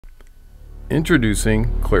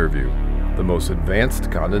Introducing ClearVue, the most advanced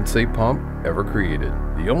condensate pump ever created.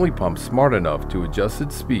 The only pump smart enough to adjust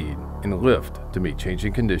its speed and lift to meet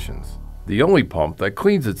changing conditions. The only pump that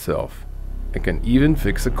cleans itself and can even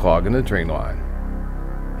fix a clog in the drain line.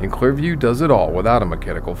 And ClearVue does it all without a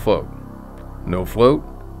mechanical float. No float,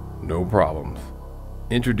 no problems.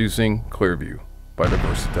 Introducing ClearVue by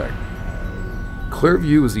DiversiTech.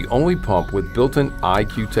 ClearVue is the only pump with built-in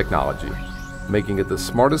iQTechnology, making it the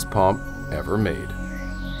smartest pump ever made.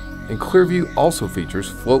 And ClearVue also features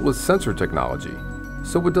Floatless Sensor technology,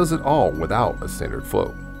 so it does it all without a standard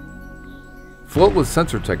float. Floatless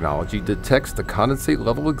Sensor technology detects the condensate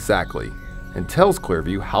level exactly and tells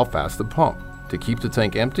ClearVue how fast to pump to keep the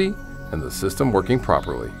tank empty and the system working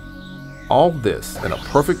properly. All this in a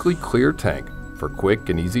perfectly clear tank for quick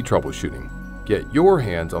and easy troubleshooting. Get your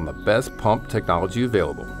hands on the best pump technology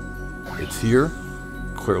available. It's here,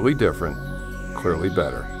 clearly different, clearly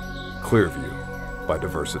better. ClearVue by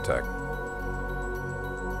DiversiTech.